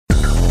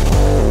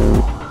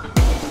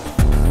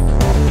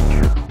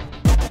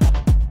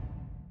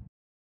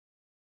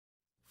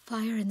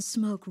Fire and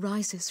smoke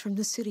rises from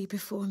the city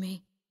before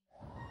me.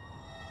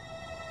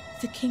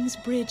 The King's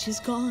Bridge is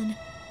gone.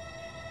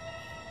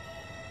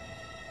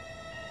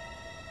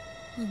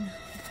 Oh no.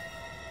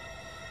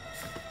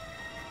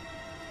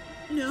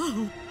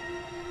 No!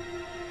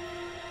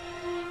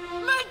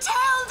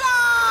 Matilda!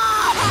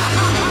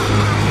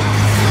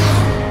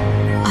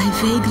 I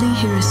vaguely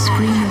hear a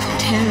scream of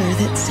terror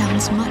that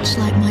sounds much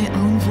like my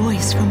own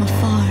voice from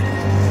afar.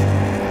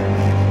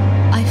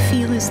 I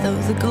feel as though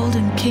the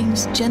Golden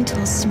King's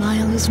gentle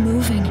smile is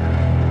moving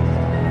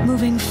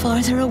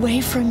farther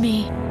away from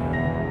me.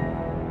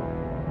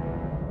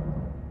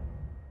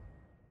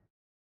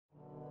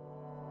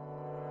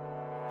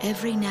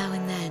 Every now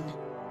and then,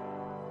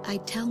 I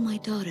tell my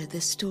daughter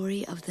the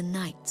story of the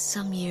night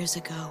some years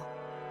ago.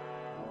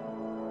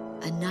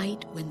 A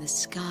night when the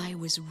sky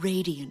was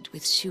radiant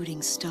with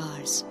shooting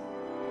stars.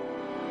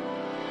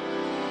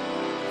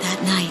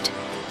 That night,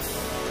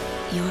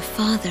 your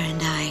father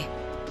and I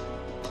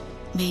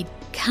made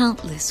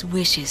countless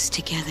wishes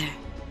together.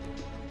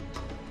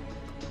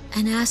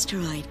 An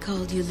asteroid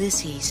called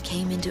Ulysses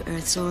came into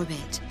Earth's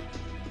orbit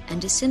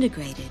and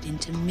disintegrated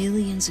into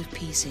millions of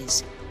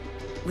pieces,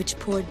 which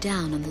poured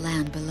down on the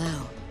land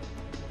below.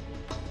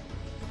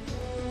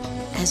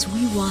 As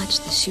we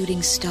watched the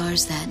shooting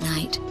stars that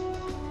night,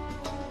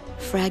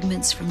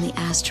 fragments from the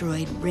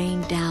asteroid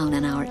rained down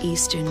on our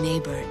eastern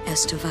neighbor,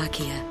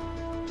 Estovakia,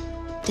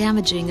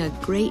 damaging a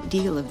great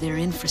deal of their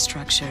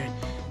infrastructure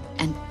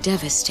and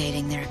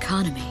devastating their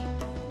economy.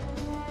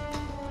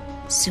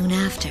 Soon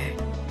after,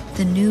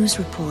 the news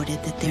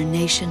reported that their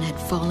nation had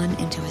fallen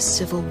into a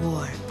civil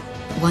war,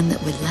 one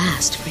that would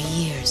last for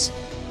years.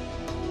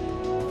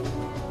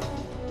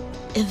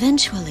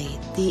 Eventually,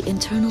 the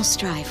internal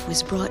strife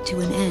was brought to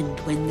an end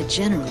when the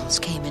generals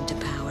came into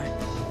power.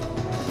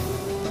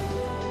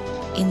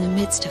 In the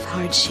midst of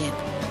hardship,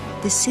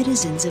 the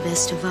citizens of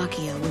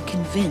Estovakia were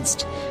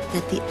convinced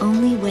that the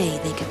only way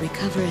they could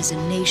recover as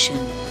a nation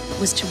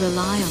was to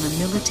rely on a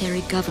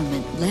military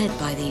government led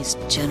by these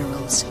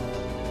generals.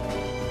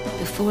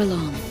 Before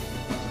long,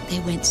 they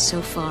went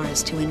so far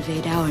as to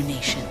invade our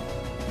nation,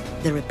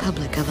 the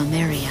Republic of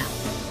Ameria.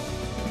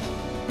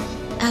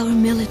 Our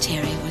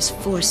military was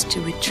forced to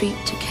retreat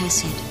to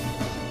Kesid,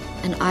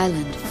 an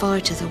island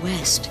far to the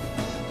west.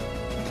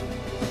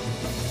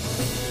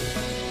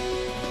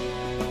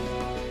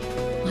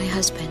 My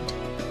husband,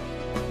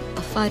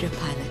 a fighter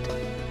pilot,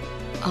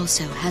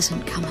 also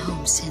hasn't come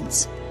home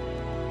since.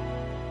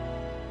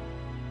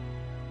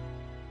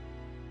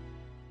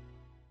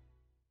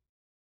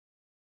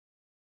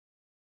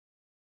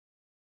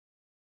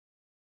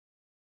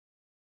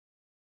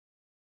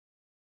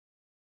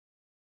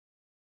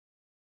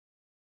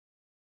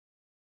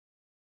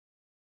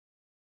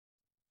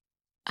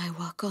 I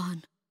walk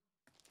on.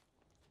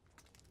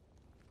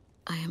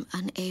 I am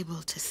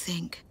unable to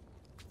think.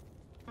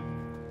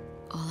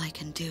 All I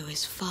can do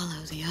is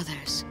follow the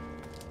others.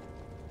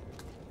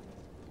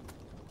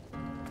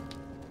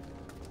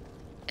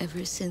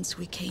 Ever since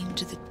we came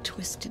to the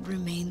twisted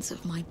remains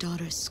of my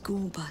daughter's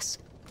school bus,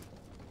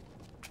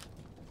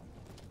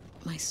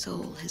 my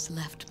soul has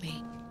left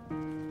me.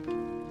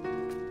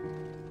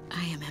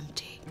 I am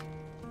empty.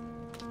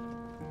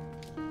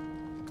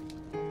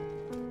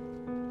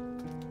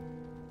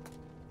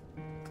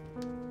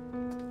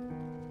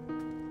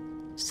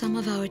 Some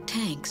of our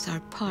tanks are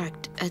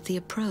parked at the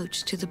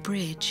approach to the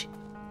bridge.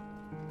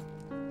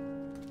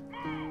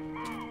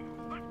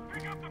 Let's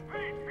pick up the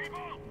pace,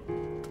 people!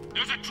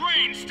 There's a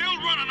train still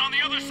running on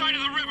the other side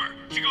of the river.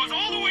 She goes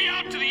all the way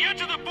out to the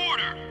edge of the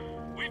border.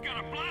 We've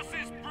got to blast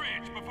this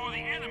bridge before the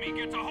enemy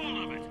gets a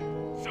hold of it.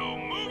 So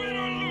move it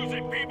or lose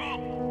it, people!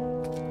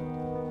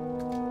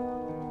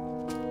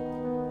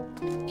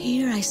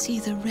 Here I see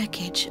the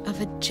wreckage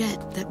of a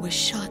jet that was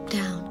shot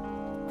down.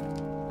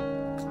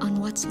 On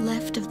what's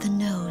left of the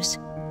nose,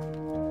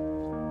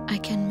 I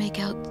can make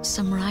out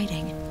some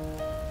writing.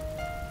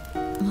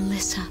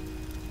 Melissa.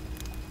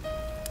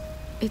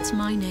 It's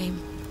my name.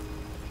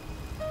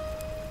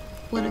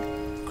 What a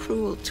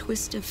cruel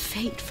twist of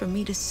fate for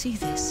me to see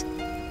this.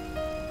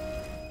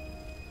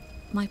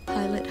 My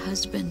pilot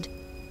husband,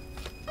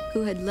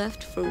 who had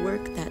left for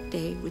work that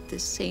day with the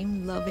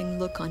same loving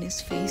look on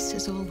his face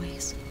as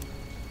always.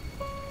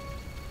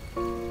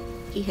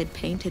 He had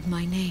painted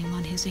my name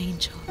on his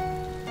angel.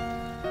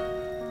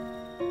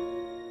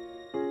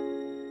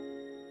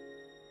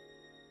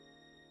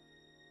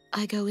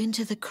 I go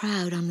into the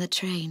crowd on the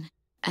train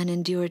and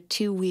endure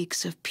 2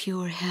 weeks of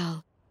pure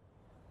hell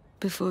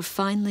before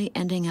finally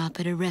ending up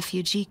at a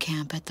refugee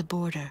camp at the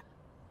border.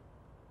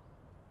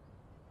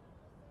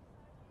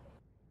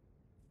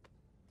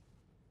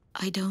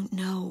 I don't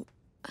know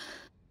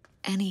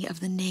any of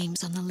the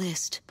names on the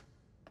list.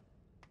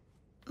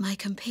 My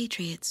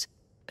compatriots,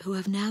 who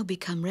have now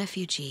become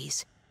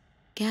refugees,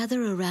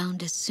 gather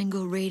around a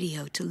single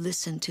radio to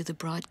listen to the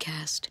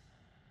broadcast.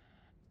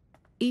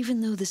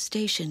 Even though the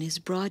station is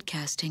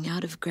broadcasting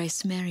out of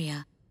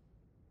Gracemeria,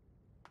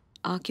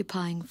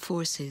 occupying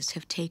forces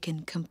have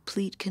taken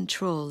complete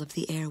control of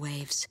the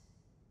airwaves.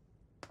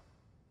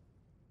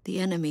 The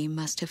enemy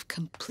must have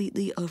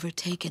completely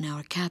overtaken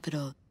our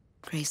capital,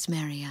 Grace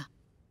Maria.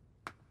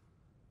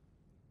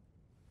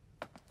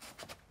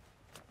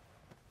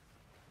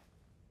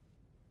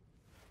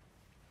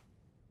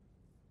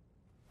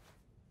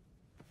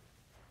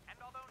 And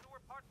although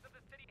newer parts of the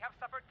city have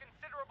suffered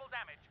considerable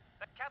damage,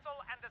 the castle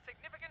and a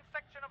significant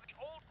section of the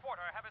old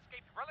quarter have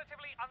escaped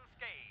relatively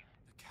unscathed.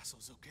 The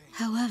castle's okay.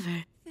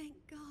 However, Thank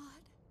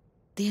God.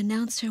 the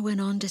announcer went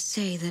on to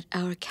say that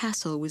our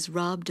castle was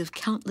robbed of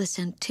countless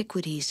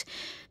antiquities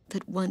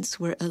that once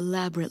were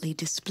elaborately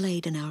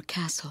displayed in our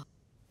castle.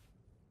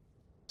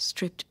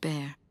 Stripped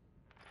bare.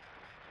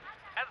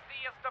 As the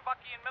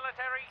Estovakian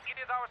military, it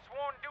is our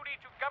sworn duty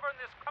to govern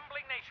this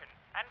crumbling nation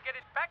and get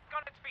it back on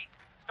its feet,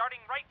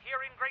 starting right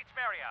here in Grace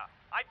Maria.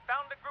 I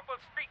found a group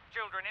of street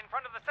children in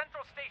front of the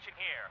central station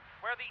here,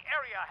 where the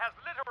area has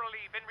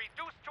literally been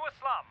reduced to a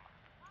slum.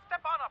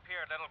 Step on up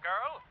here, little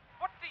girl.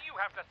 What do you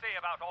have to say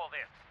about all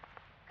this?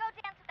 Go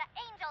dance with the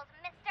angels,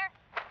 mister.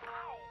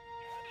 Ow!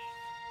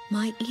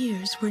 My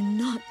ears were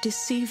not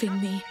deceiving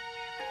me.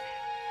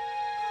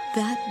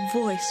 That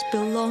voice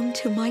belonged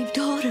to my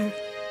daughter,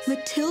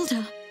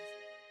 Matilda.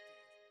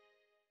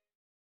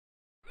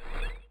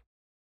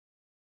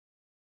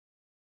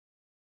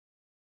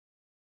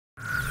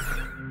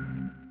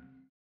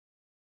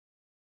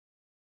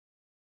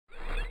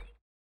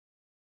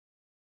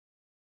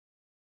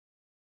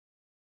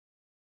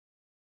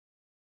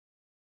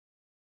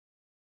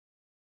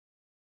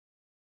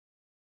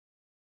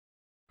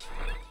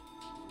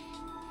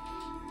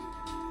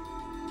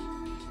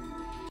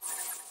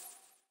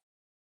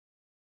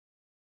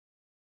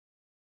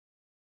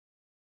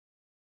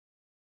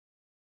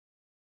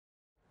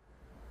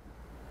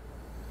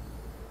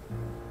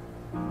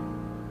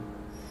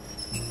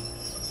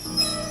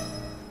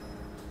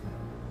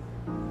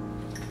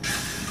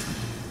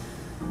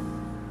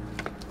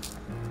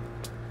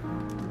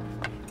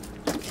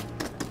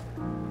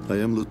 I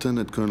am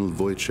Lieutenant Colonel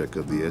Wojciech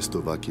of the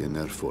Estovakian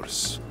Air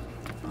Force.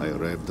 I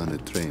arrived on a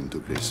train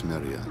to Grace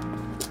Maria.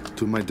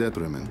 To my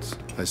detriment,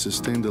 I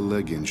sustained a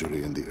leg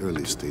injury in the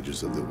early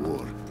stages of the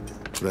war,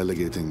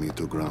 relegating me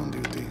to ground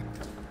duty.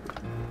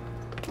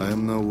 I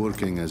am now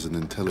working as an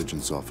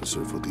intelligence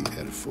officer for the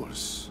Air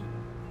Force.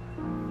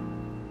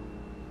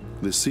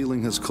 The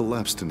ceiling has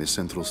collapsed in the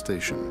central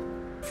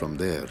station. From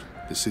there,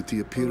 the city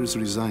appears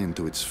resigned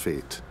to its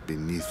fate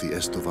beneath the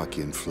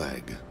Estovakian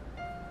flag.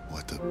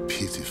 What a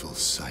pitiful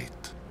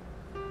sight.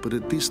 But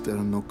at least there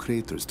are no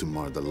craters to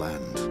mar the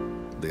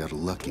land. They are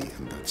lucky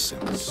in that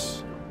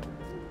sense.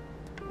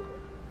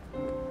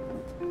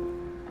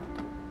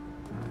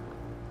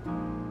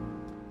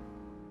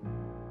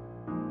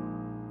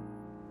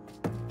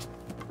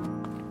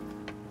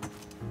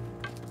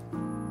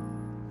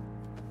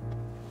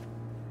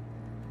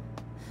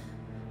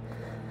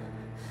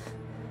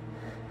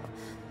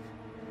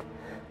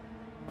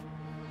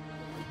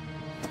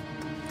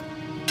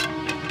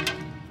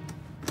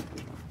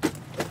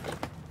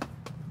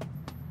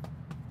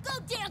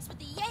 Dance with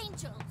the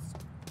angels!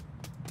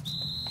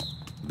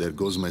 There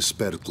goes my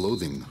spare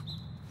clothing.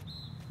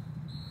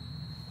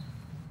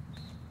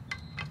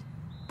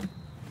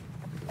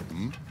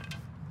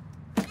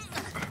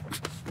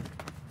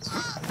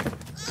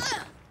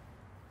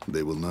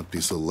 They will not be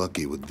so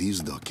lucky with these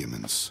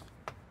documents.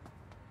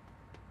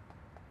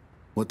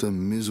 What a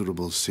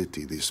miserable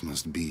city this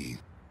must be,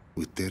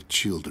 with their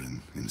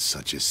children in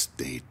such a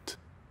state.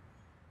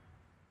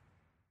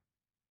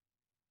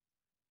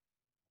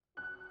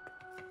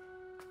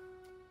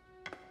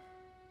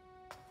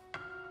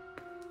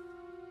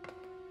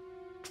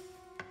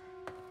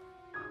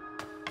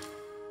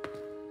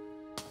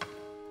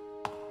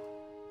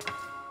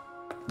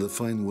 The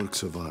fine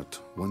works of art,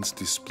 once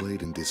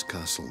displayed in this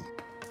castle,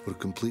 were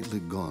completely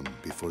gone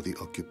before the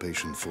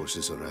occupation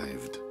forces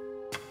arrived.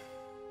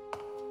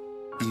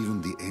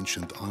 Even the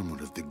ancient armor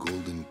of the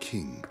Golden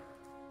King,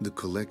 the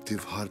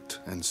collective heart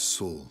and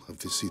soul of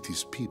the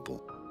city's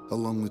people,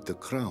 along with the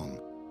crown,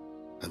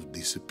 have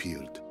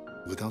disappeared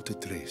without a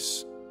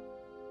trace.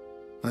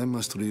 I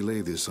must relay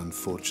this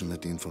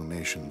unfortunate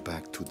information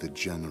back to the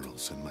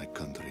generals in my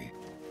country.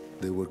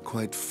 They were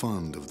quite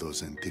fond of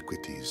those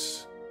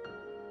antiquities.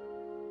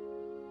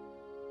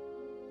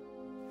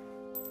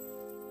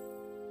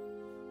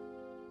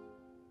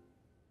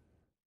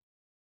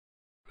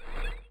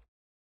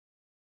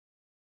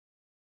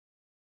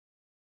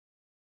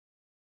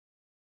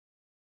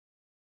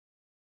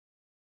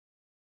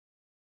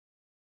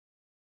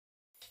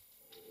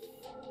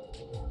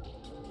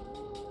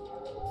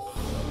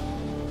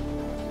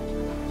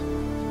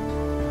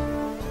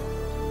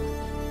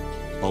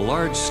 A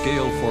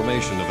large-scale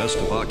formation of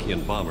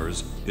Estovakian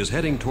bombers is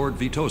heading toward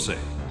Vitose,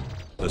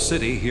 the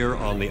city here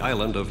on the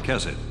island of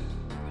Kesid.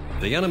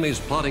 The enemy's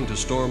plotting to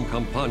storm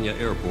Campania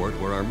Airport,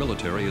 where our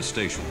military is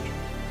stationed,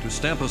 to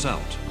stamp us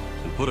out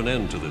and put an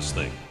end to this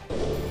thing.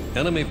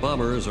 Enemy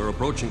bombers are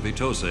approaching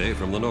Vitose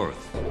from the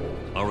north.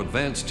 Our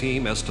advance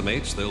team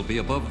estimates they'll be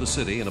above the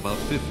city in about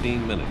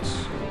 15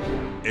 minutes.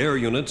 Air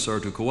units are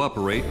to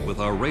cooperate with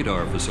our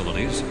radar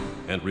facilities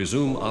and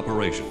resume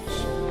operations.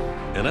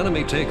 An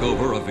enemy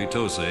takeover of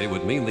Vitose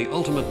would mean the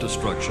ultimate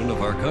destruction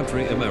of our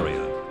country,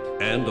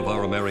 Emeria, and of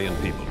our Emerian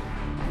people.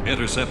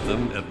 Intercept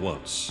them at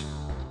once.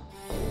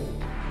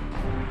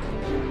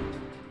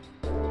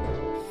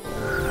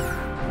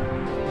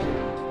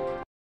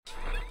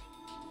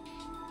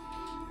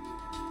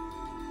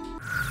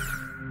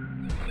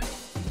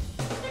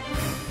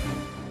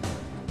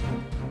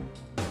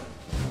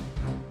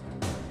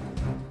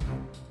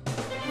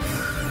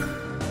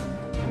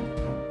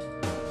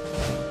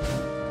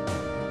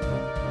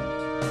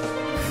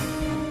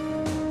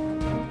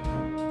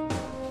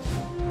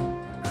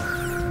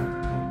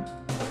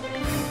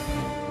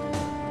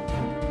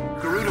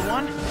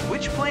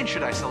 Which plane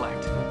should I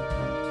select?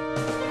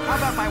 How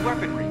about my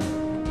weaponry?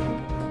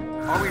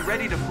 Are we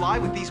ready to fly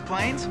with these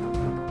planes?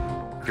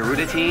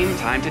 Garuda team,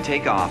 time to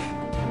take off.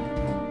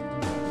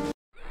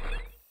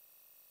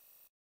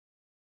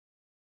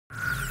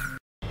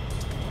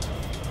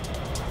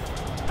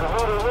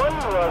 Garuda 1,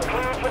 you are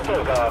cleared for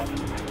takeoff.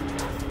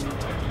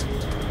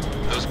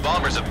 Those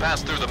bombers have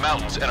passed through the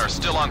mountains and are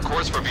still on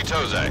course for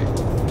Vitose.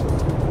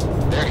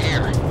 They're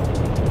here.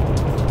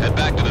 Head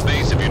back to the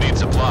base if you need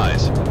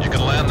supplies. You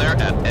can land there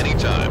at any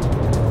time.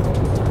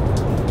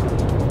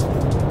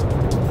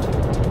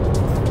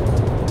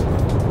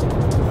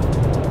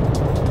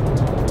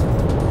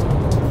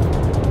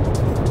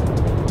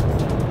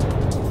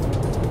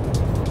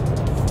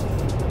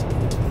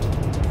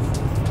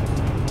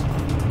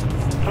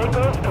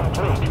 Takeoff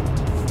complete.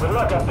 Good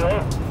luck up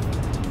there.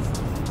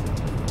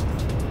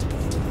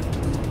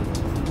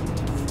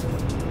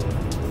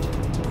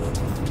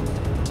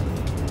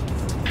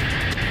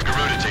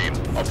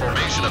 A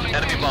formation of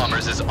enemy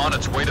bombers is on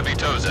its way to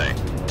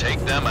Vitose. Take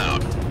them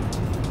out.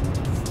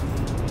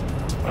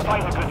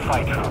 Fight a good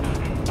fight,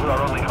 troops. You're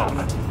our only hope.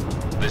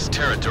 This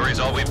territory's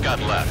all we've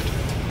got left.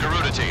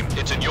 Garuda team,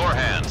 it's in your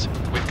hands.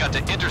 We've got to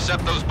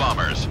intercept those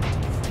bombers.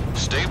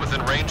 Stay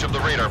within range of the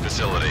radar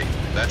facility.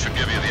 That should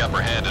give you the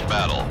upper hand in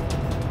battle.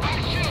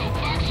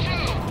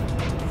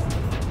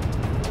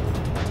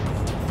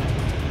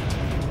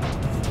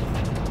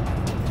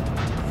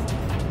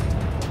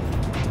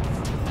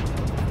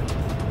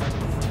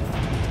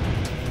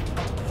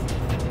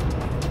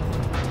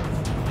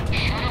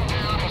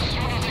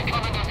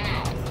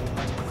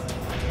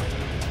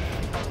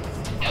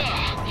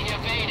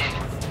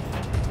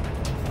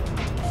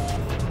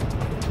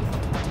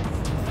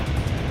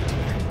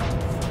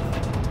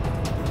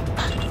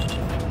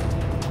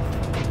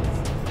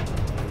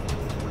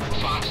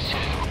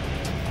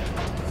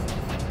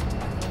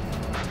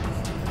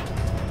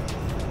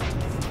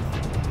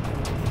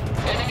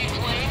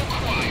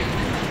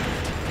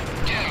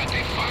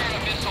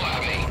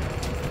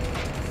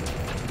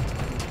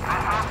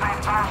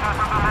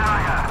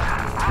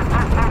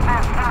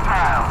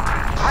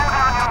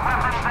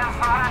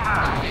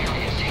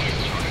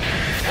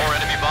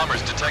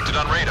 Detected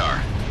on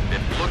radar.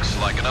 It looks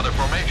like another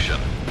formation.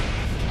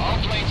 All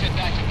planes head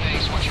back to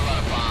base once you're out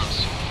of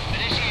bombs.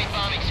 Initiate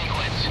bombing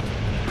sequence.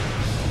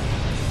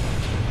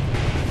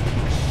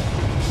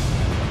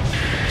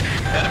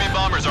 Enemy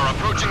bombers are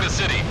approaching the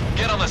city.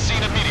 Get on the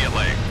scene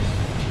immediately.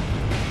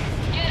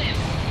 Get him!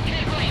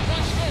 Hit right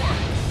once more!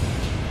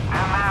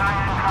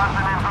 American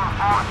Continental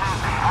Forces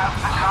have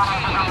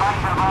succumbed to the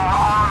might of our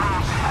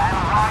armies and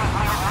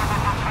wisely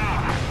admitted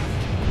defeat.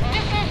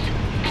 This is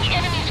the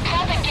enemy's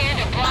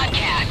propaganda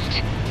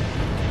broadcast.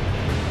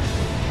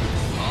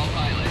 All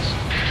pilots.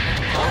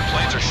 4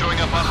 planes are showing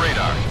up on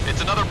radar.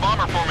 It's another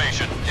bomber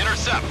formation.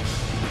 Intercept.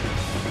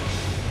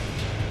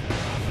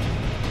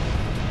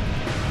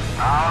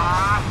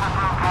 Our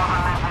merciful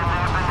government in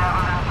their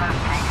benevolence has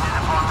taken it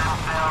upon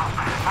themselves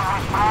to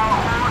restore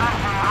order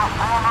to your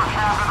former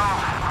capital,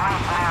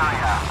 Great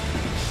Maria.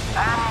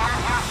 And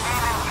yet you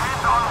seem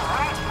intent on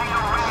wasting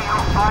away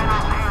your final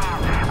days,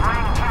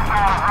 bring to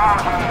our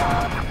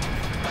rockets.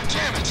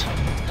 Damn it!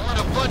 What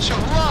a bunch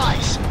of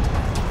lies!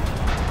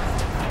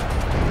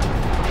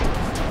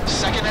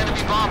 Second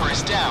enemy bomber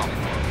is down.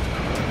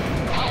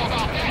 How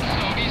about that,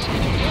 Snobies?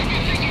 Don't you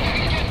think you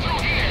can get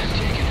through here?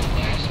 Taking the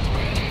last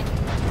breath.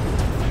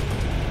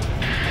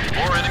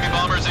 More enemy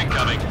bombers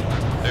incoming.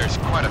 There's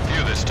quite a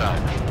few this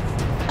time.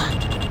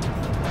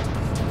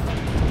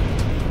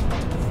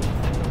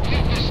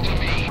 Leave this to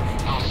me.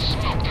 I'll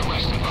smoke the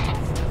rest of them.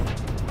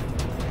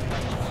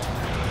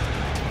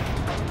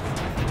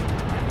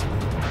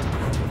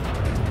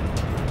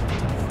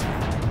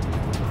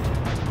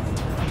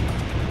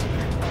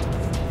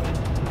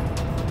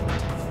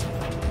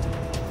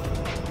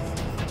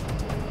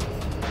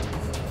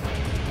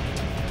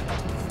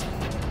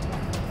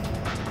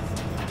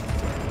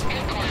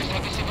 Headquarters,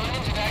 have the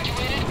civilians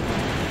evacuated?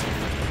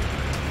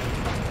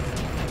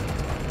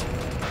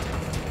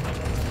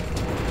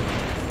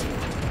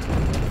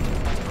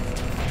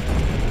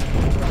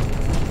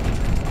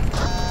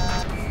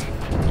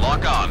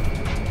 Lock on.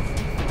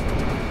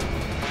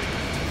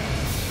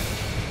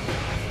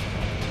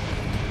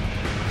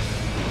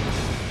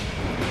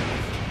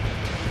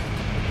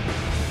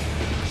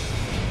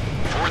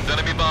 Fourth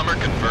enemy bomber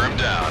confirmed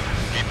down.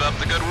 Keep up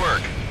the good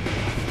work.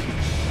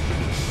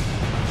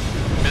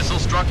 Missile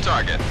struck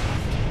target.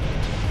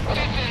 Fifth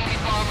enemy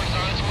bomber's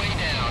on its way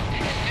down.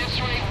 At this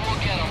rate, we'll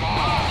get them all.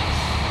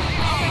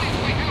 How many do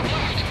we have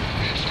left?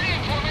 Stay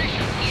in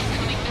formation.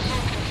 Incoming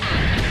missile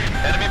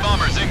confirmed. Enemy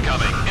bombers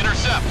incoming.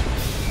 Intercept.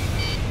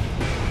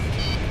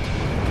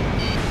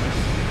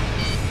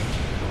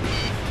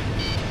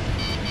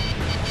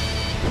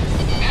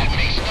 That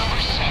makes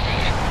number 7.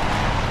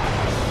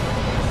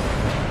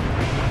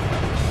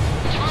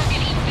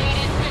 Target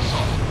evaded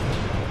missile.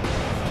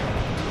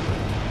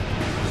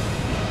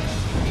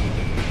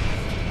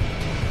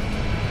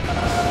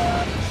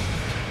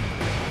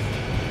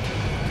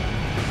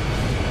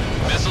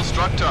 Missile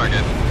struck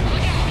target.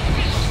 Look out,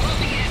 missiles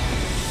closing in.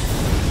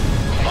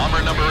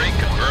 Bomber number 8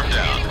 confirmed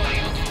down.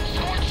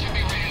 Swords should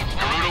be ready to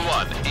fly. Garuda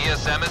 1,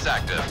 ESM is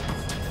active.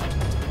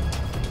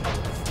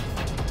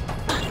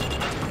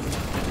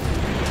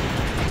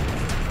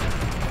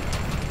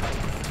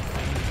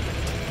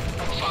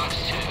 Fox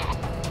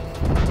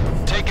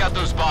 2. Take out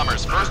those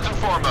bombers first and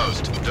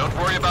foremost. Don't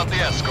worry about the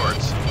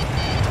escorts.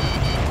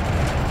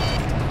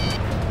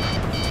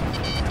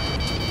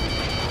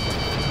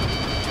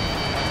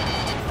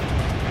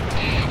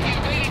 Damn, he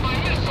evaded my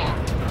missile.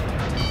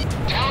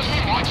 Tells me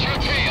watch your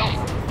tail.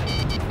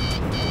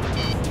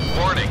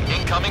 Warning,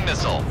 incoming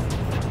missile.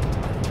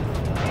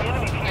 The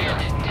enemy's here.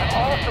 Have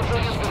all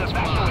civilians been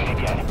evacuated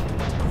yet?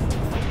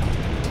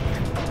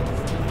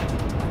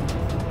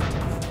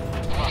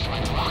 Lost my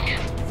lock.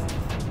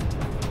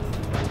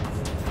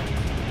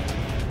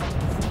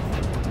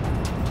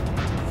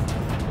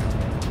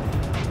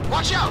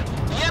 Watch out!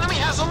 The enemy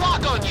has a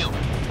lock on you!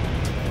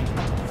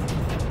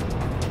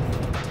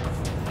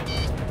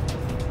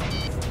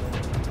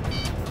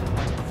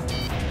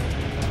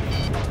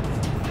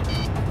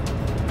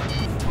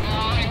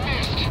 I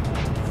missed.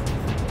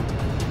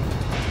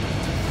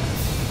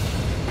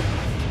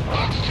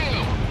 Fox 2.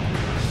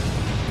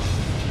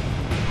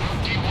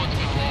 D1's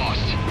been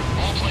lost.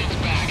 All planes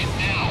back,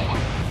 now.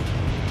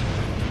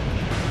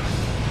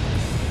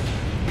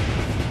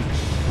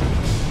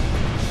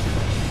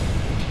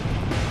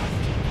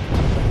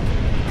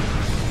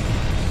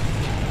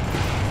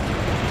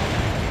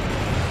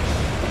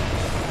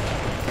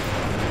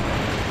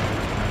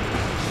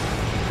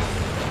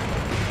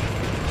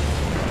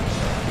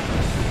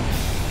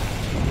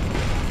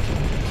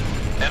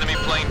 Enemy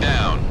plane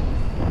down.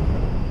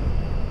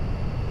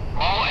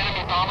 All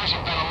enemy bombers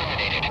have been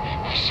eliminated.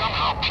 We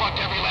somehow plucked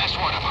every last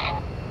one of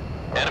them.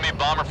 Enemy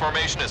bomber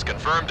formation is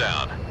confirmed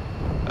down.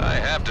 I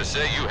have to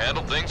say you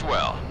handled things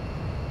well.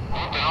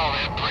 Whooping all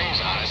that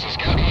brains on us has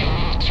got me a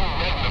little too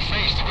red in the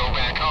face to go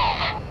back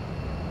home.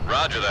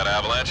 Roger that,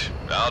 Avalanche.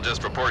 I'll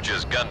just report you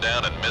as gunned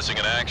down and missing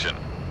in action.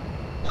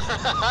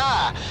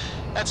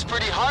 That's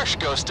pretty harsh,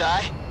 Ghost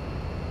Eye.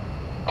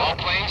 All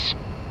planes,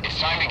 it's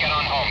time to get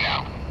on home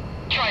now.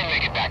 Try and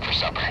make it back for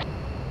supper.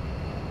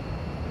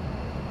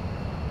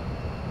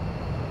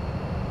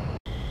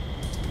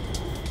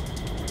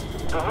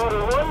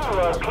 Garuda 1, you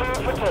are cleared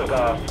for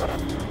takeoff.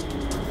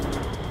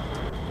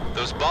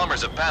 Those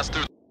bombers have passed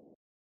through.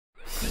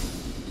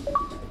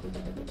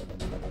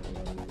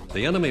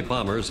 The enemy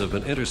bombers have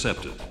been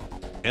intercepted.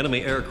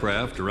 Enemy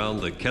aircraft around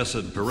the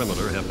Kesed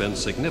perimeter have been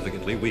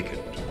significantly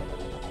weakened.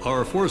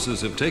 Our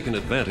forces have taken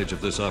advantage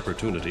of this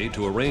opportunity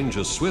to arrange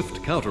a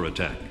swift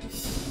counterattack.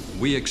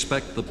 We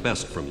expect the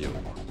best from you.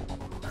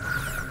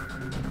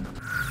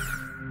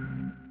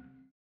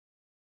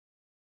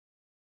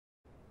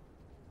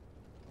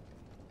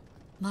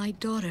 My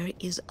daughter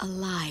is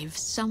alive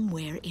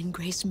somewhere in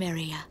Grace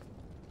Maria.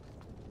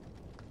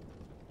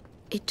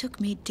 It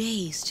took me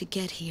days to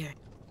get here.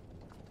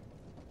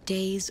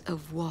 Days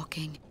of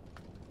walking.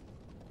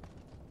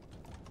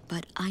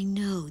 But I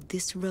know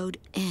this road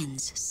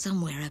ends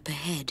somewhere up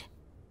ahead.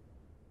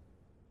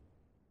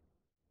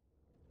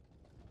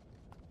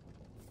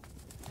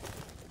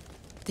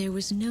 There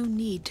was no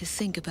need to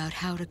think about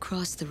how to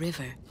cross the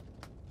river.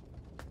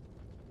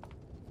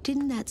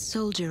 Didn't that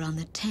soldier on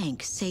the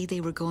tank say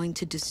they were going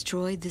to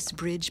destroy this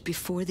bridge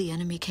before the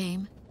enemy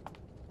came?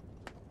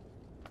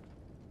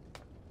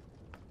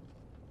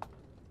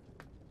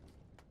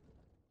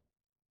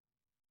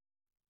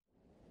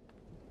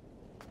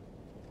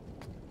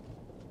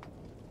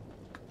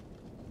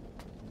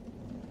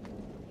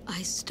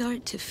 I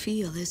start to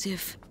feel as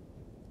if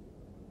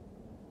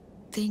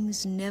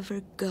things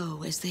never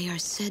go as they are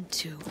said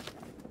to.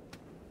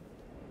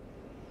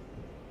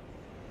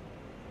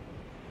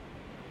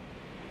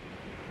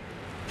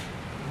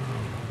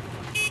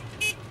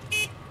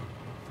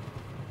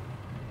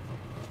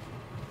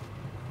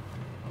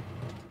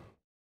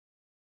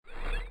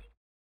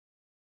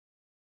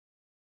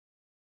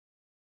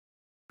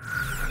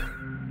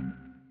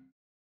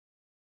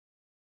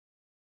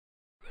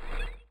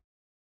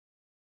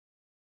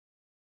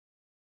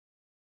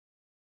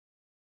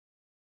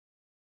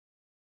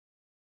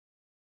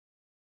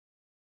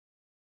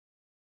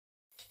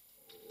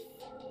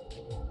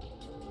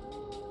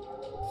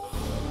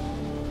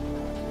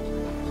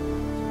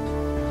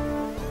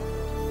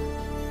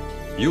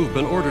 You've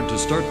been ordered to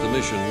start the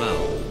mission now.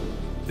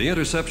 The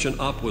interception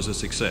op was a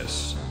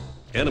success.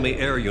 Enemy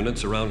air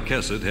units around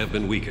Kesed have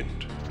been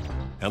weakened,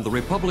 and the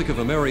Republic of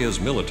Ameria's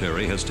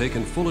military has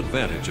taken full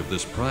advantage of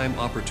this prime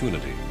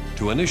opportunity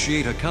to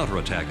initiate a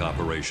counterattack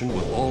operation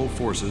with all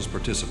forces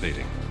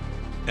participating.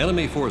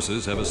 Enemy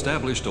forces have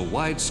established a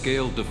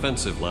wide-scale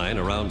defensive line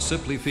around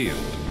Sipley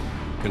Field,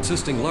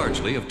 consisting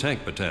largely of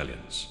tank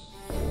battalions.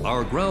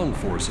 Our ground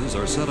forces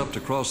are set up to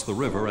cross the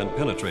river and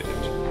penetrate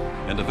it,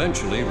 and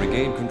eventually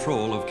regain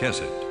control of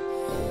Kesed.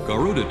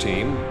 Garuda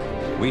Team,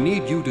 we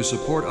need you to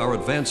support our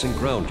advancing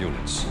ground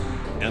units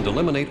and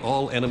eliminate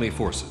all enemy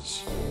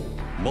forces.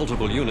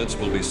 Multiple units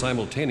will be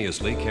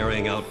simultaneously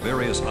carrying out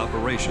various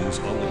operations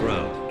on the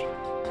ground.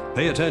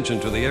 Pay attention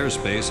to the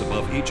airspace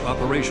above each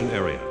operation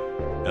area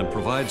and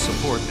provide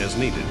support as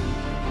needed.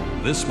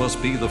 This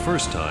must be the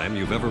first time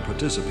you've ever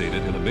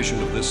participated in a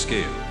mission of this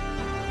scale.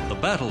 The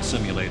battle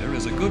simulator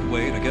is a good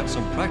way to get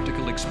some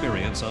practical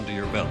experience under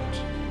your belt.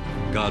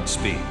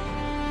 Godspeed.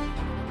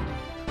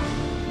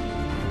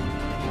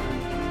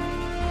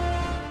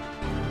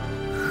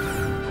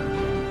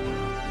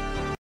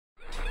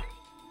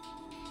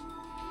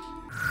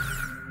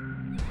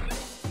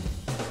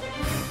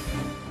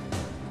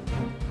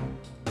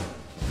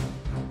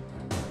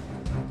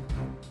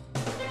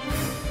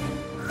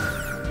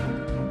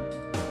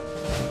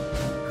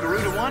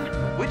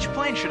 Which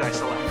plane should I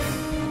select?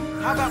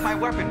 How about my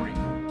weaponry?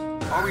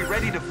 Are we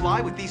ready to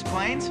fly with these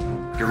planes?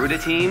 Garuda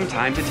Team,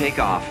 time to take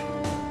off.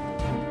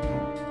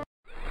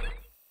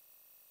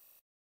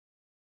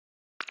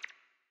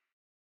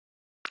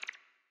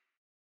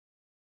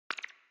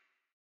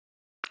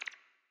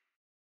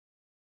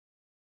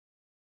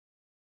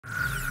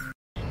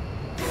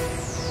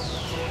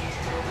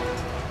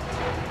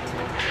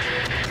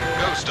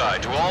 Ghost Eye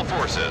to all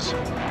forces.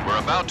 We're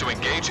about to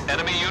engage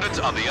enemy units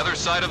on the other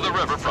side of the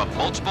river from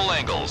multiple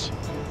angles.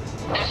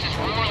 This is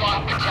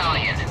Warlock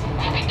Battalion.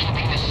 We'll be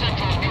keeping the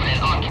central unit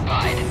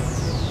occupied.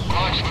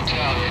 Fox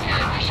Battalion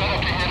here. We're set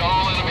up to hit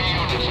all enemy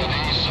units on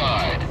the east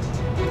side.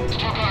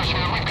 Stuckars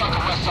here. We've got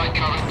the west side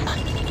covered.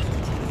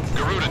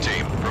 Garuda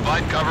Team,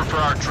 provide cover for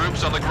our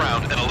troops on the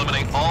ground and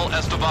eliminate all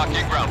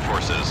Estavakian ground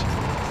forces.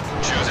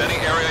 Choose any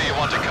area you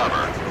want to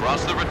cover.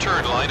 Cross the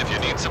return line if you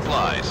need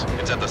supplies.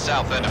 It's at the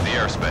south end of the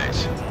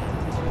airspace.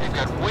 They've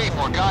got way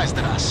more guys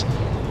than us.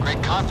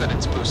 Great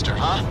confidence booster,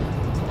 huh?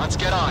 Let's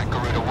get on it,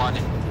 Garuda 1.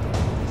 Did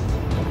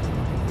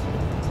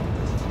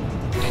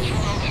you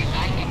know that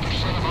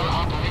 90% of our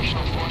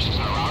operational forces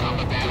are out on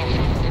the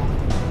battlefield?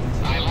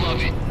 I love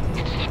it.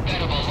 It's the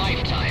bet of a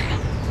lifetime.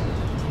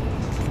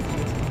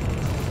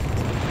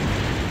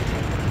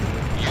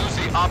 Use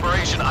the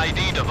Operation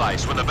ID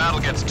device when the battle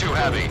gets too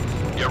heavy.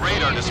 Your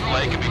radar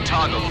display can be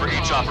toggled for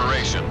each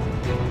operation.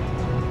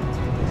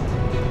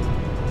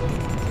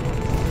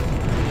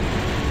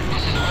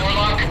 This is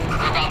Warlock.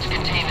 We're about to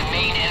contain the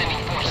main enemy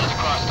forces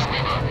across the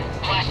river.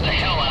 Blast the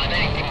hell out of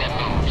anything that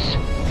moves.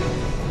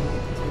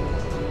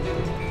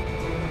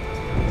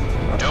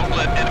 Don't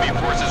let enemy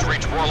forces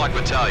reach Warlock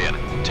Battalion.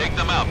 Take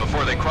them out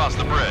before they cross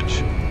the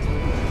bridge.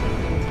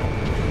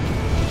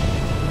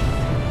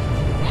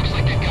 Looks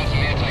like they've got some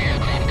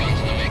anti-aircraft guns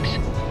in the mix.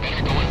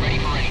 Better go in ready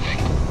for anything.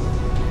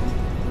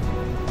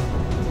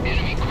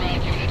 Enemy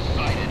ground units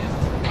sighted.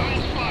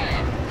 Commence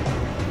fire.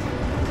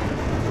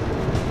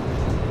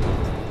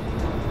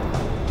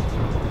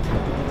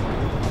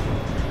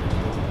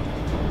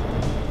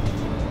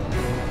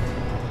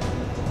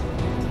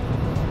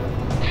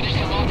 Finish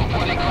them all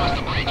before they cross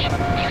the bridge.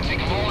 Better take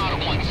them all out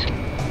at once.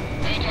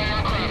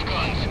 Anti-aircraft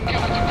guns.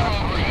 Get with the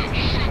program.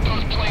 Shoot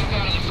those planes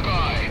out of the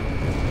sky.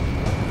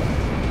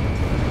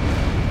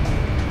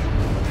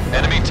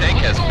 Enemy tank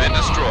has been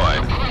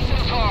destroyed. Press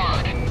is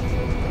hard.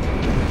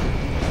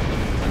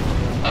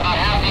 About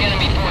half the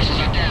enemy forces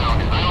are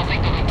down. I don't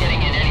think they'll be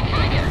getting in any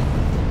further.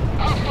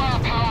 Our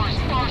firepower is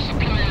far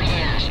superior to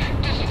theirs.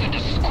 This is a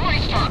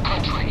disgrace to our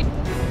country.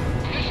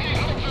 Initiate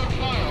high-field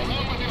fire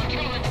along with the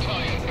artillery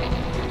battalion.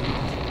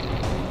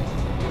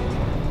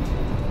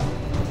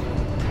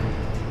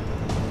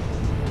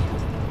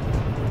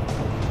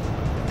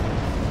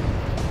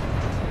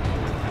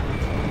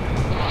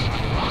 Lost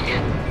my luck.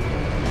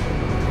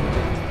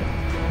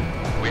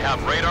 We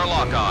have radar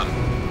lock on.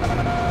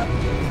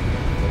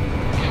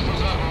 Guess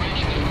those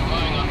operations are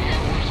relying on the Air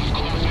Force's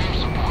close air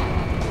support.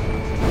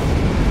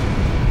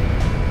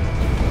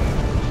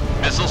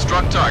 Missile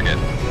struck target.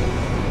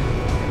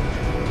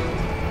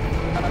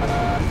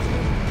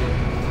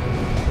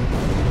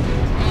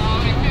 Oh,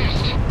 they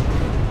missed.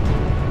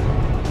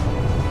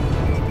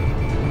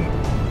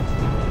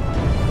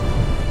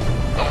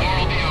 The war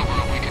will be over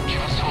if we can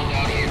just hold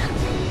out here.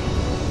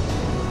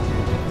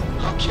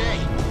 Okay,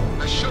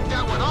 I shook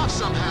that one off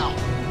somehow.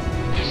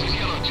 This is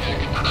Yellow Tech.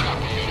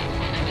 Chopper unit.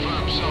 We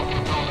confirm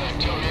self-propelled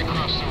artillery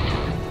across the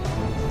river.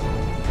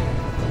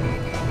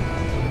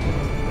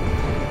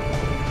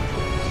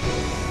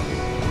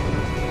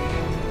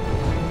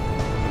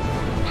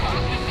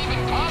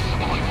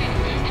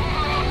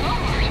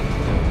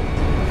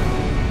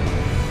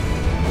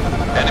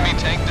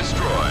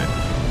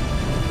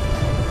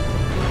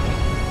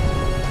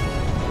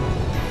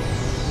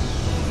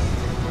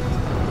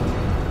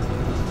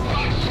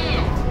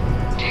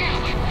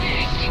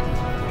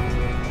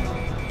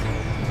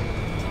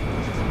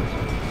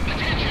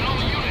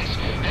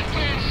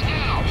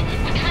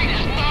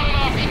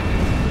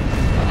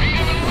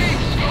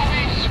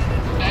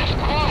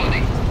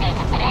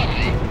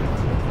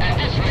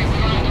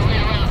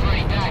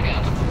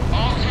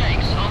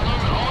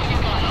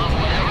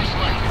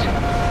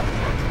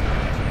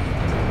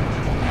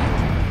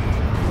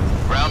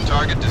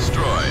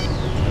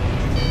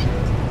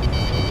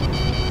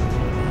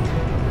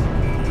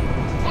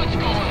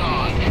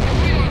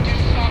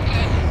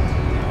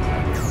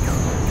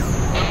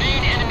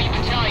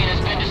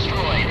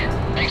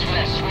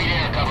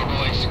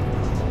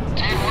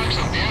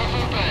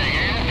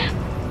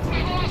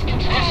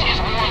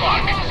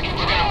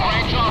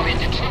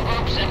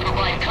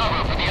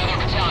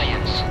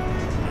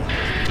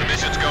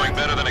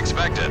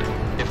 expected.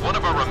 If one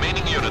of our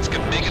remaining units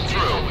can make it through,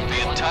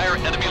 the entire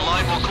enemy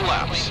line will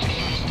collapse.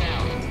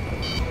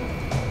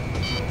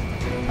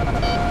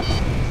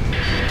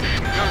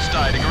 Ghost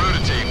Eye to Garuda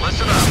Team,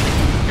 listen up.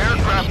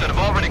 Aircraft that have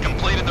already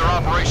completed their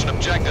operation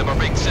objective are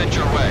being sent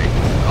your way.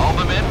 Call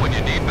them in when you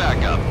need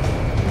backup.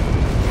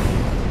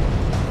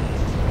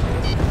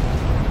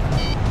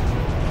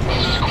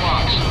 This is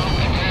Quox.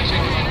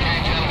 Advancing to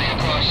engage enemy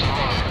across the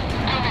river.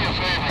 Do me a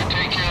favor and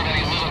take care of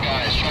any little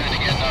guys trying to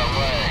get in our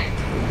way.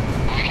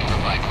 We can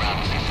provide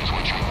ground assistance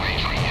once you're in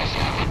range for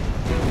ESM.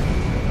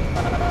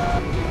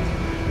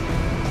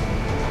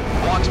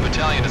 Quox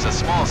Battalion is a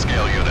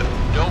small-scale unit.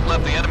 Don't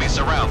let the enemy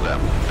surround them.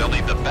 They'll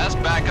need the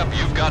best backup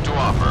you've got to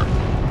offer.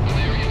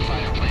 Valerian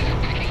fighter planes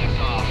are picking us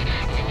off.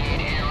 We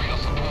need aerial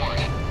support.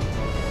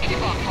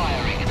 Keep on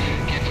firing.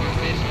 Get through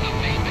this and the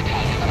main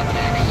battalion's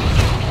next.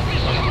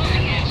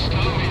 Shooting in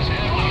Stovies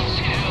have no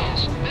skills.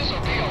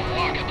 This'll be a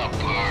walk in the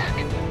park.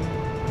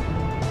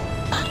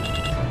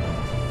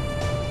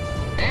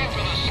 Aim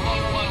for the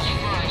slow ones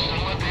first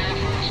and let the Air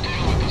Force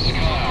deal with the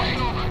sky.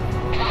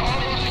 For all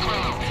those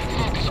crew,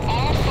 focus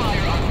all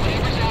fire on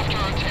whatever's after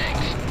our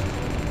tanks.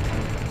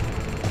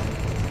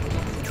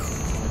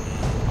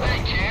 They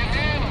can't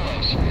handle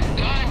us.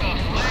 Time to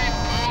flame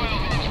broil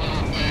these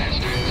little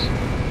bastards.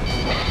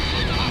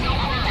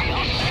 Don't worry,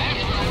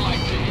 that's what I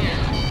like to hear.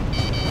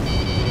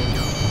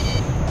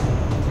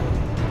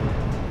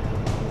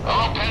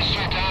 All pests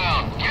are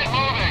down. Get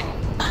moving.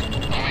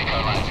 You make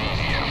our lives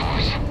easy, Air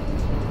Force.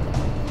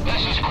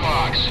 This is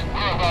Quox.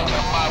 We're about to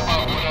mop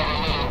up whatever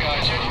little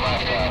guys are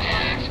left out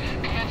here.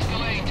 Commence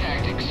delaying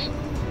tactics.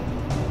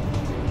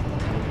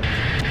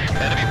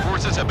 Enemy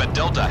forces have been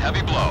dealt a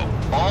heavy blow.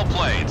 All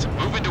planes,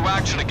 move into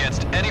action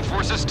against any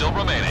forces still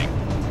remaining.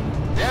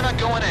 They're not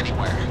going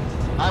anywhere.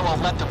 I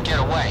won't let them get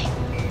away.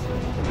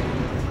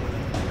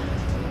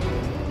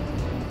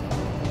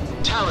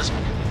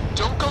 Talisman,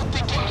 don't go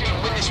thinking we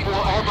can win this war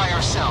all by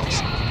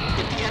ourselves.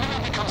 If the enemy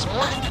becomes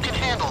more than you can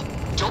handle,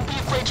 don't be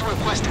afraid to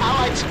request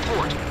allied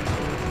support.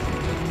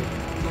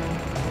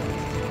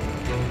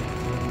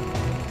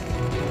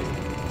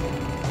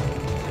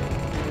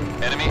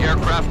 Enemy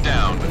aircraft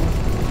down.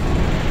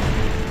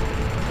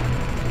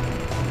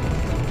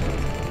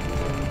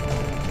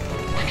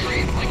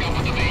 Retreat, link up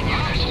with the main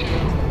units.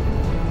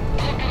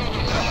 Don't get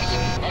overzealous.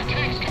 Our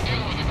tanks can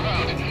deal with the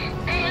ground. And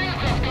the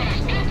aircraft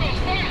gunners, keep those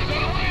fighters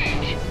out of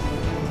range.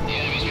 The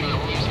enemy's trying to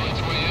weasel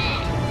its way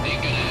out.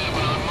 Ain't gonna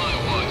happen on my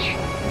watch.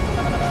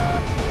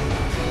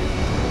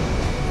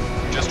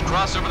 Just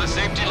cross over the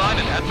safety line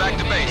and head back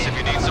to base if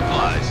you need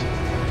supplies.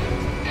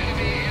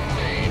 Enemy in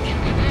range.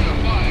 Prepare to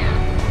fire.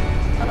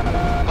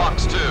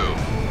 Box 2.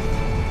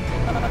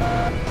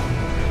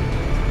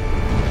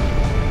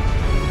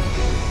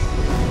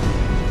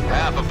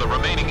 Half of the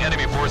remaining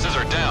enemy forces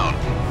are down.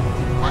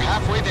 We're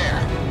halfway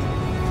there.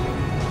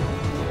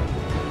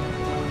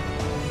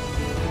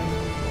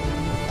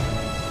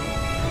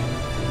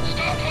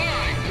 Stop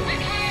firing!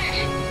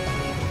 Retreat!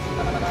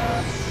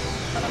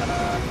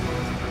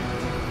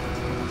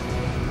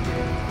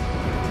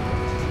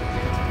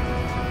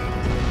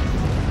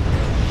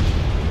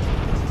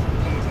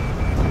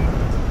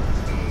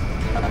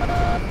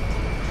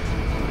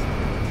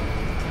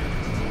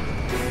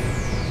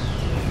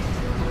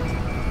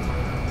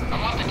 I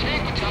want the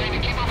tank battalion to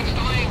keep up its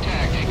delaying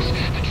tactics.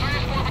 The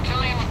transport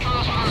battalion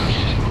withdraws first.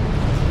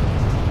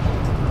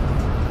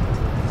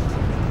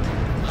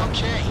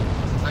 Okay,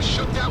 I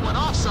shook that one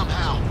off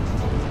somehow.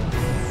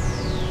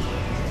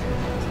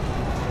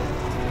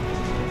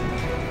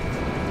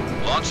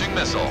 Launching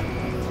missile.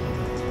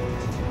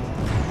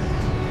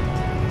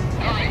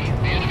 Hurry!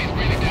 The enemy's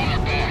breathing down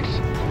our backs.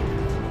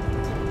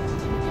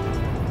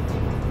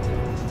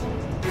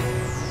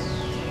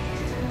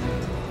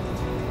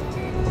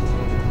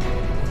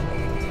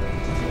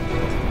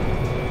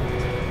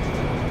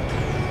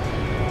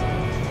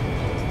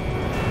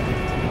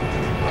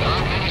 There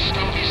aren't many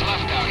Stovies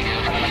left out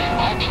here.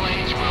 All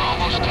planes, we're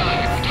almost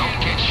done. Don't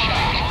get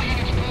shot. All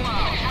units pull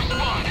out.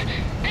 Respond.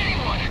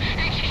 Anyone!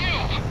 HQ!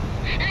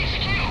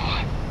 HQ!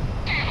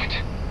 Damn it!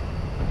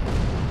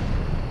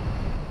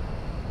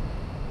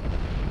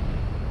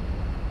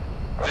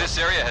 This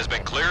area has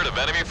been cleared of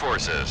enemy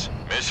forces.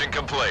 Mission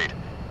complete.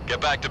 Get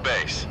back to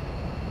base.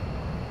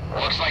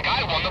 Looks like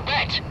I won the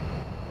bet.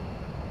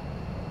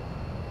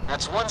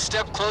 That's one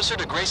step closer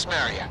to Grace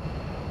Maria.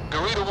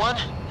 Garuda 1,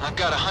 I've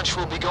got a hunch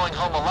we'll be going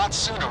home a lot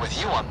sooner with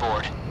you on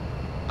board.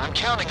 I'm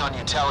counting on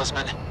you,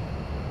 Talisman.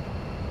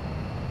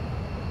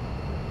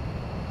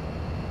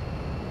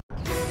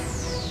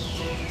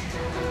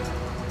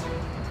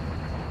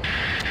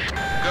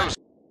 Ghost.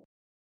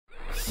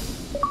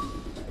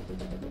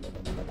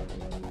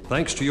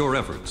 Thanks to your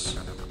efforts,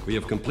 we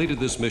have completed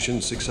this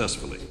mission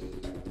successfully.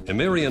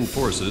 Emirian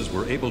forces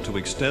were able to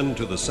extend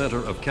to the center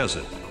of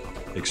Kesed,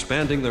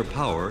 expanding their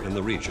power in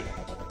the region.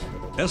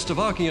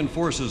 Estavakian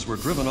forces were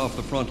driven off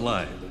the front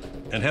line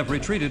and have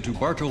retreated to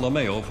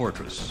Bartolomeo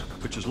Fortress,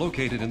 which is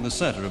located in the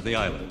center of the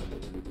island.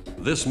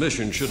 This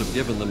mission should have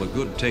given them a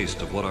good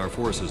taste of what our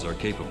forces are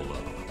capable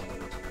of.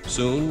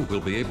 Soon, we'll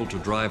be able to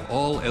drive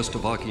all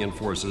Estavakian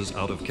forces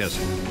out of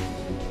Kesset.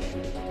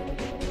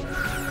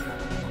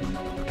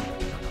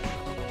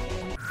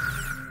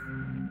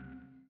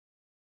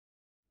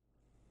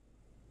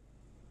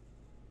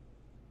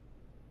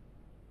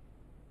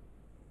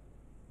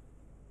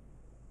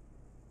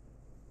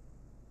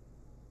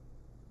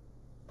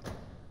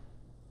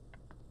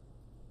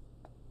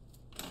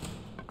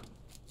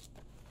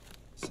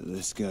 So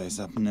this guy's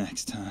up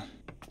next, huh?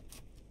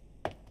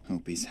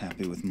 Hope he's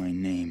happy with my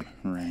name,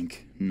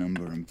 rank,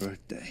 number, and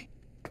birthday.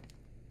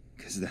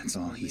 'Cause that's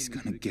all he's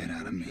gonna get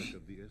out of me.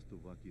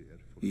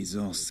 He's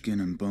all skin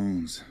and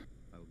bones,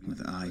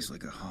 with eyes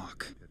like a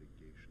hawk.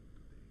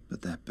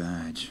 But that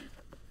badge,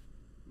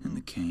 and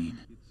the cane.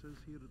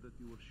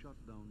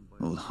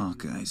 Old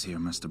Hawkeyes here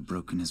must have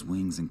broken his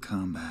wings in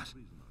combat.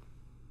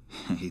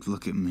 Hey,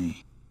 look at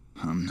me.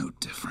 I'm no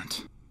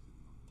different.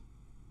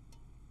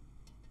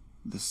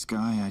 The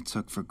sky I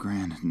took for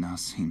granted now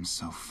seems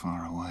so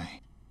far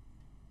away.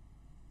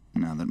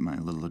 Now that my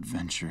little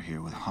adventure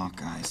here with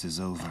Hawkeyes is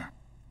over,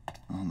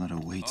 all that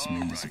awaits me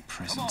is a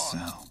prison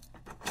cell.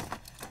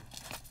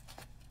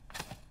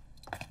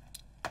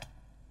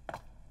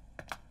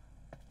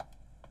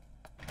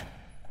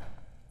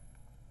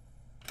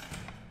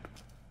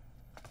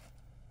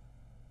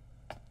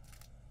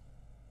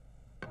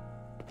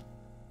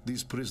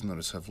 These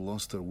prisoners have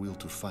lost their will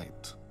to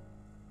fight.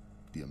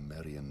 The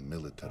American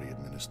military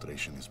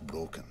administration is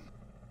broken.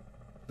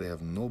 They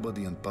have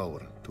nobody in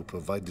power to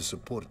provide the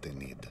support they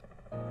need.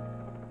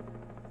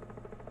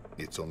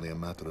 It's only a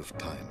matter of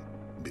time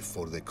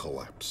before they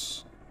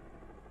collapse.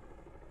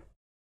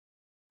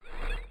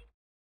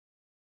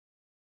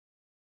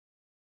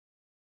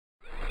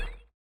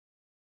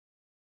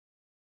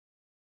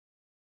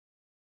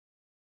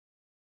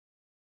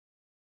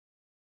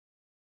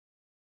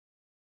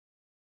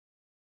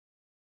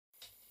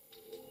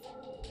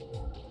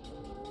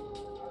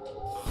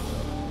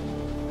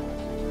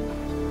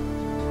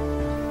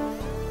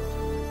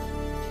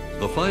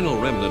 The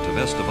final remnant of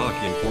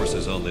Estavakian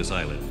forces on this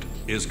island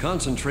is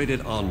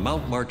concentrated on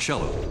Mount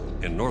Marcello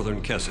in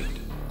northern Kesset.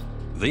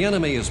 The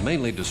enemy is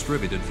mainly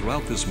distributed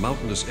throughout this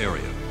mountainous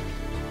area,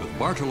 with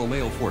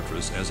Bartolomeo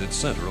Fortress as its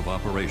center of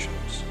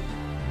operations.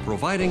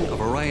 Providing a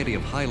variety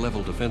of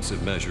high-level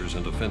defensive measures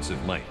and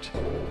offensive might,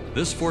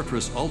 this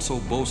fortress also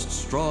boasts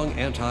strong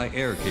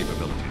anti-air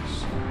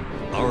capabilities.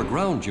 Our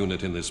ground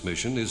unit in this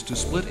mission is to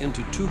split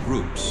into two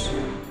groups,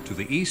 to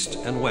the east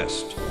and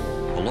west,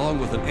 along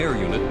with an air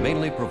unit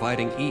mainly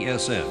providing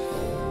ESN,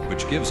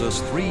 which gives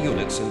us 3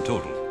 units in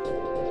total.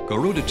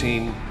 Garuda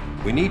team,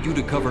 we need you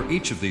to cover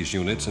each of these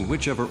units in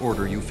whichever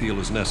order you feel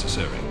is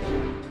necessary.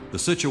 The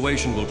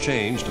situation will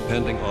change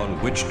depending on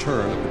which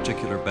turn a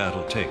particular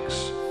battle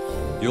takes.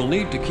 You'll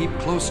need to keep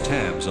close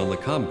tabs on the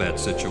combat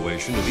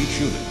situation of each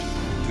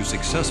unit to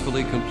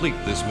successfully complete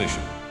this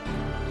mission.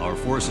 Our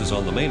forces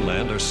on the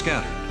mainland are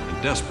scattered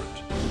and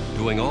desperate,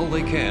 doing all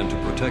they can to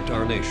protect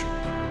our nation.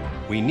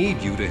 We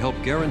need you to help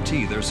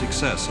guarantee their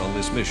success on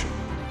this mission.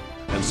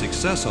 And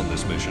success on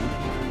this mission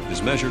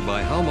is measured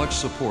by how much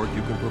support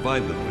you can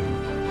provide them with.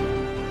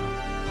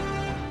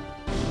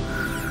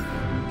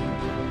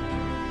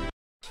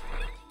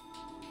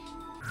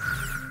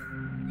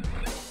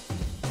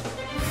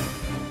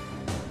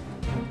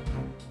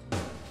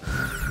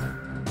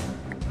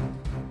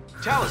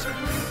 Talisman,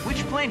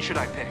 which plane should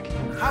I pick?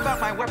 How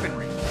about my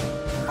weaponry?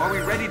 Are we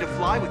ready to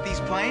fly with these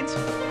planes?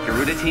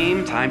 Garuda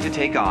team, time to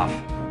take off.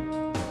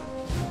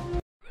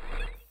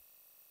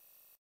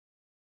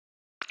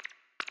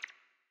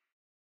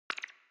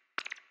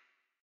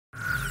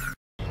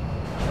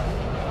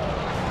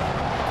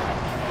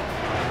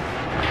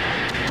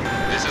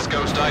 This is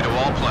Ghost Eye to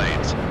all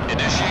planes.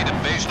 Initiate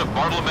invasion of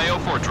Bartolomeo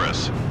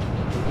Fortress.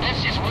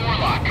 This is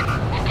Warlock.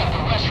 We've got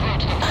the west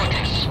route to the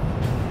fortress.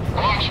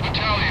 Orange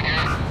Battalion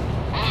here.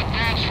 We'll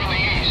advance from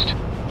the east.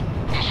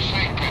 This is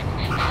Snake Pit.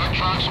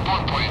 Electronic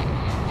support plane.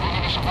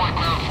 Moving to support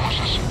ground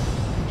forces.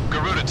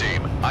 Garuda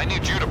team, I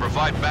need you to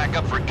provide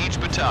backup for each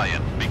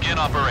battalion. Begin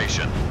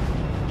operation.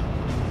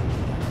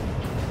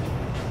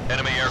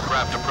 Enemy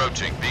aircraft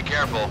approaching. Be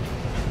careful.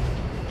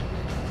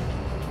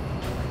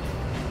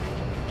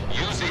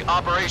 Use the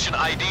Operation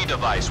ID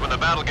device when the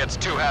battle gets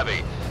too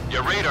heavy.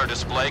 Your radar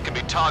display can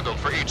be toggled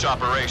for each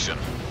operation.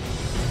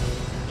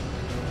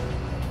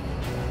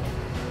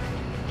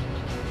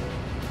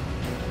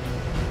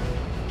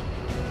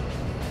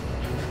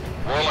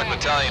 Warlock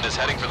Battalion is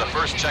heading for the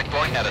first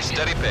checkpoint at a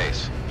steady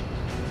pace.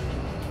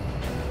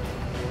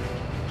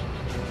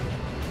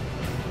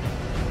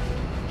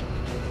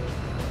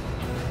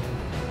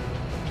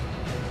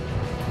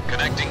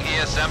 Connecting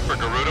ESM for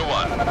Garuda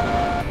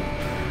 1.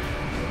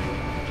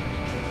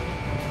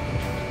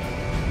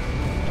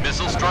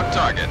 Missile struck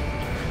target.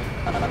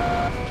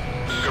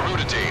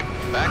 Garuda team,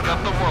 back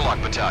up the Warlock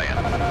Battalion.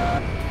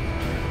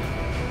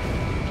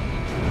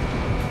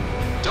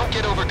 Don't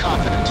get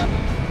overconfident.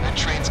 That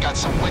train's got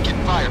some wicked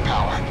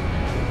firepower.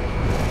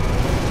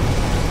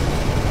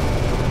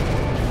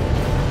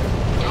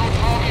 Don't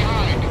fall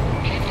behind.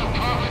 Keep the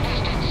proper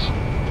distance.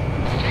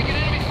 We're taking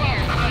enemy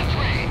fire from that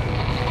train.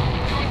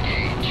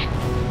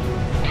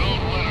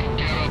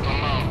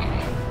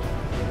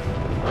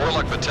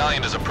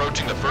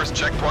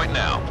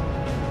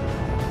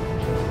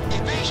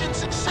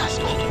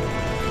 successful.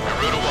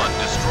 Garuda 1,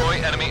 destroy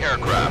enemy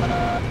aircraft.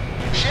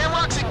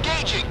 Shamrock's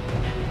engaging.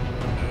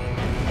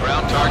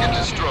 Ground target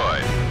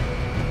destroyed.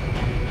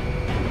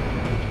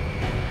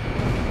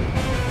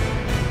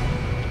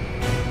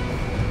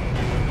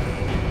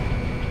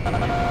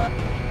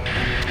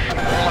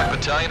 Warlock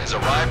Battalion has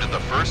arrived at the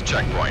first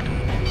checkpoint. We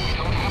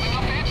don't have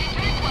enough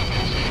anti-tank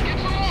weapons. Get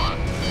some more.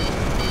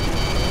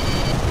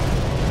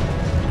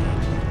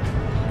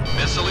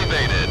 Missile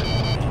evaded.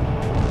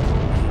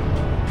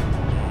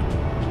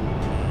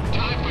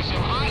 Time for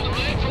some hot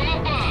lead from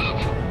above.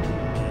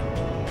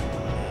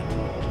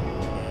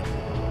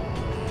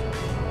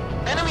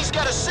 Enemy's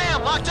got a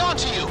SAM locked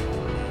onto you.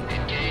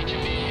 Engage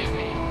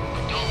immediately.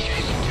 Don't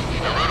chase him too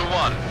far. Garuda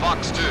 1,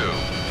 Fox 2.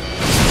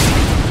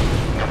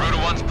 Garuda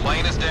 1's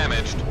plane is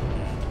damaged.